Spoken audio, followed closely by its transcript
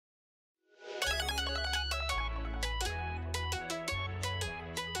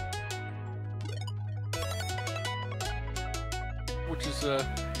which is a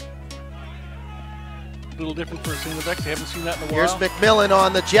little different for StFX. They haven't seen that in a while. Here's McMillan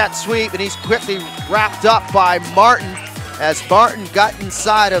on the jet sweep, and he's quickly wrapped up by Martin as Martin got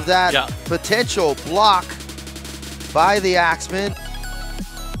inside of that potential block by the Axemen.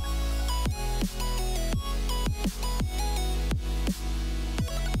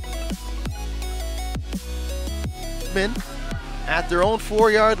 At their own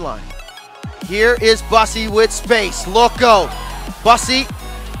 4-yard line. Here is Bussey with space. Look out. Bussey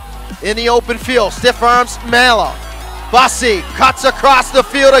in the open field. Stiff arms Mallow. Bussey cuts across the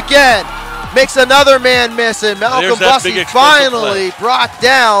field again. Makes another man miss, and Malcolm Bussey finally brought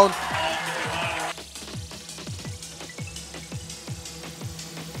down.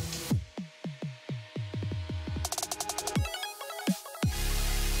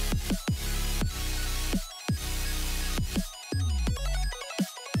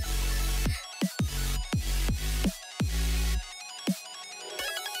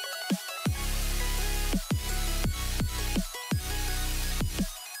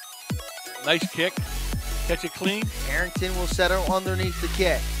 Nice kick. Catch it clean. Harrington will settle underneath the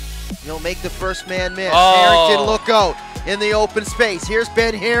kick. He'll make the first man miss. Harrington, look out in the open space. Here's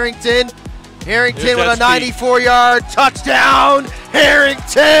Ben Harrington. Harrington with a 94-yard touchdown.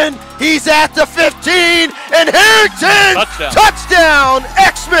 Harrington, he's at the 15, and Harrington, touchdown,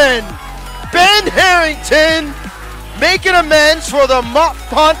 X-Men. Ben Harrington making amends for the muff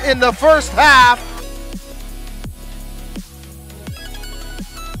punt in the first half.